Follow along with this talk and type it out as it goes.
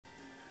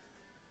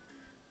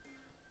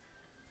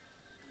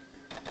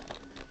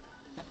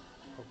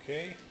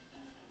Okay,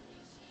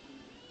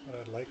 what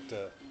I'd like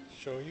to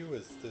show you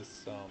is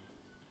this,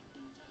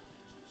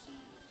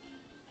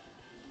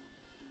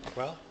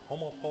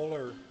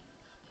 homopolar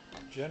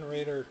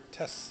generator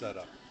test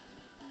setup.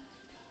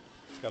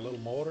 It's got a little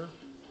motor,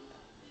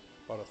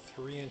 about a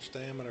 3-inch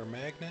diameter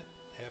magnet,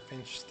 1/2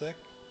 inch thick,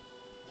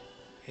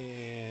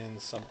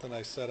 and something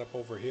I set up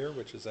over here,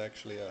 which is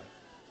actually a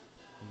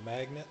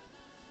magnet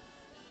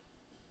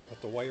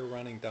with the wire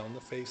running down the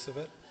face of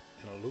it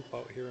and a loop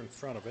out here in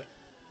front of it,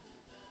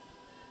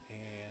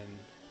 and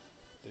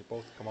they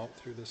both come out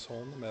through this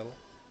hole in the middle,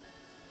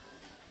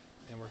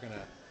 and we're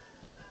gonna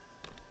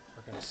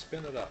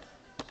spin it up.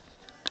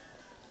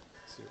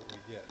 See what we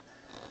get.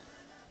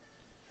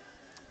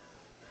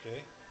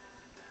 Okay,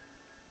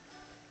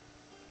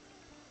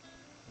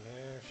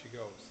 there she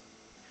goes.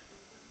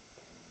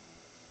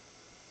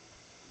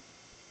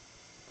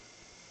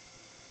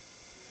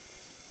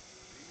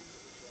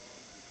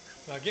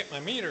 Now get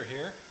my meter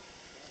here.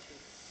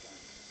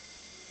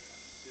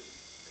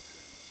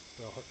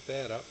 So I'll hook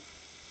that up.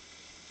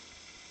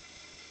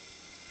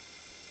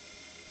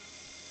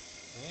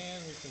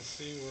 And we can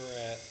see we're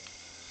at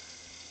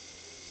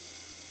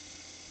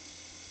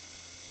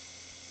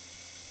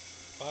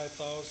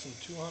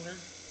 5,200.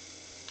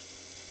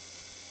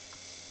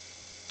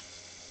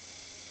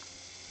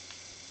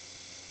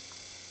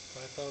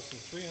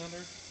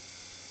 5,300.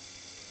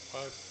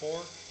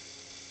 5,400.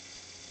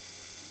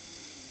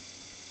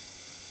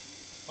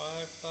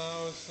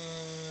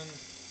 5,000.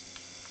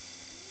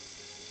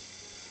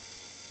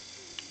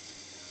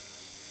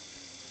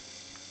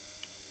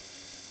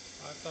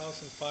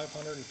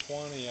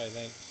 5,520, I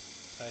think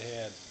I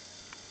had.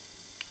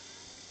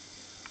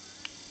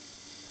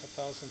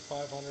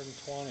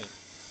 5,520.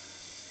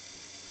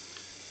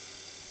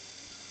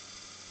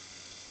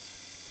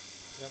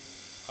 Yep,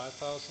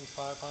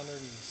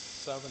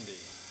 5,570.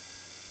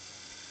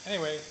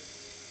 Anyway,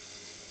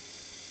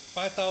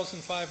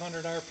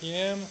 5,500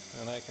 RPM,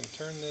 and I can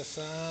turn this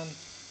on,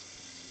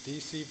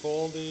 DC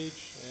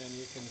voltage, and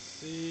you can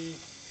see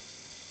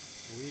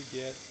we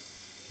get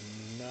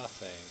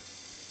nothing.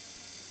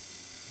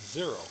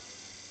 Zero.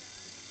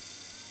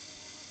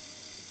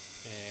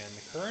 And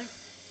the current,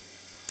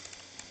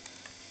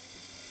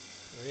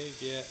 we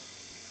get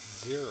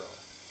 0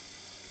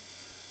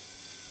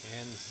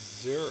 and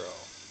 0.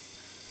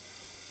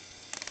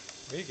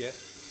 We get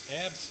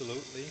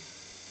absolutely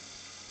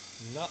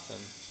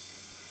nothing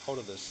out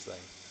of this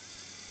thing.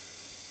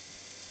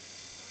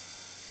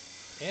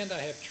 And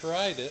I have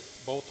tried it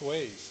both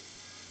ways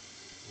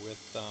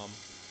with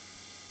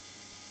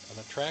an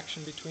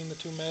attraction between the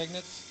two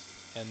magnets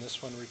and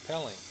this one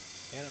repelling,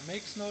 and it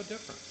makes no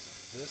difference.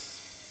 This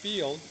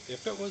field,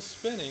 if it was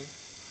spinning,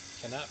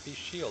 cannot be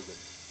shielded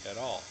at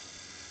all.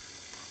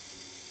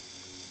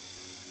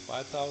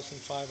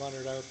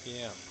 5,500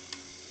 RPM.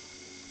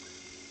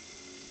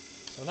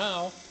 So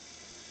now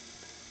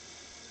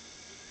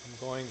I'm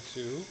going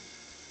to, we'll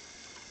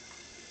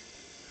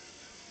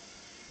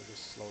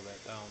just slow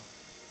that down.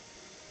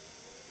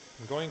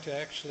 I'm going to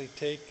actually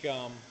take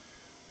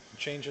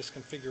change this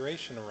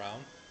configuration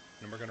around,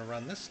 and we're going to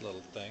run this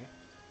little thing,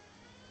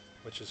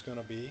 which is going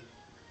to be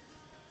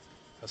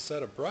a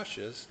set of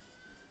brushes,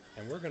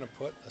 and we're going to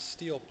put a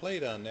steel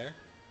plate on there,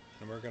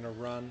 and we're going to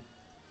run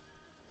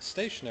a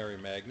stationary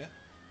magnet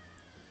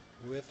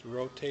with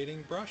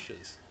rotating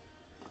brushes,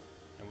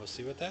 and we'll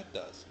see what that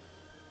does.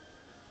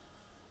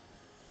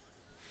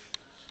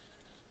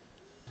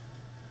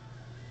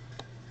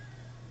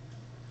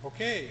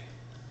 Okay,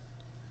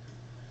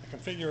 the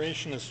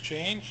configuration has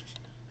changed.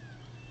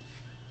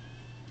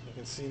 You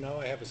can see now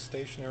I have a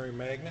stationary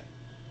magnet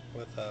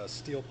with a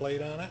steel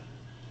plate on it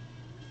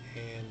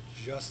and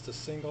just a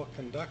single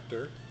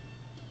conductor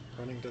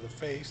running to the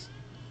face,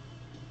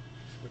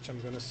 which I'm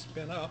going to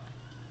spin up,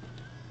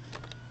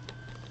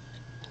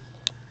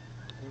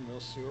 and we'll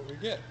see what we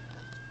get.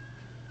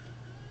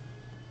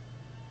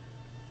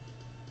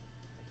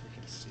 If we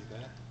can see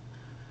that.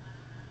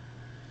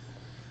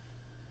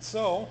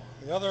 So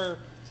the other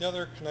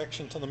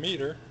connection to the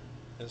meter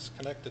is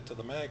connected to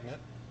the magnet,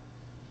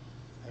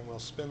 and we'll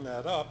spin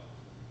that up.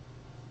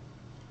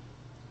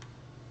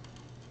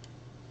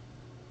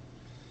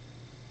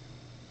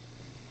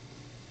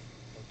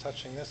 And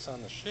touching this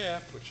on the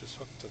shaft, which is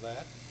hooked to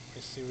that,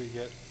 you see we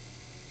get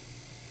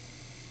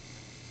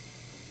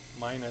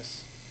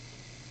minus,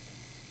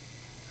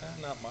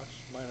 not much,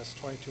 minus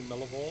 22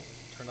 millivolt.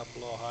 Turn up a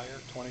little higher,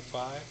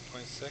 25,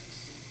 26,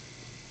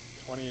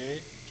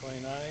 28,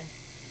 29,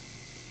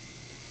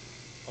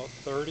 about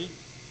 30.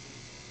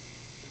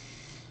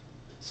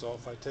 So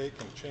if I take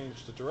and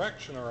change the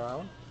direction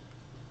around,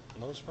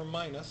 and those were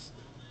minus,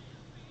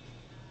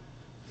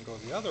 and go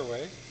the other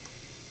way,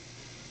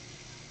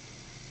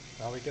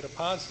 now we get a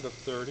positive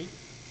 30.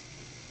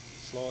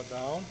 Slow it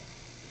down,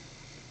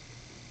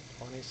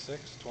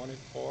 26,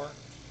 24,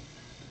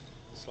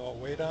 slow it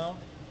way down,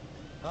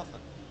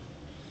 nothing.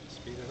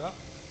 Speed it up.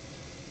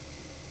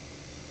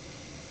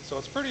 So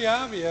it's pretty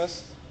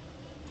obvious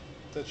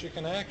that you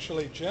can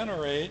actually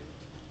generate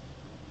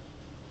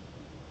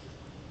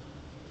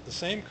the the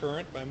same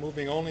current by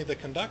moving only the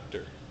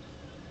conductor.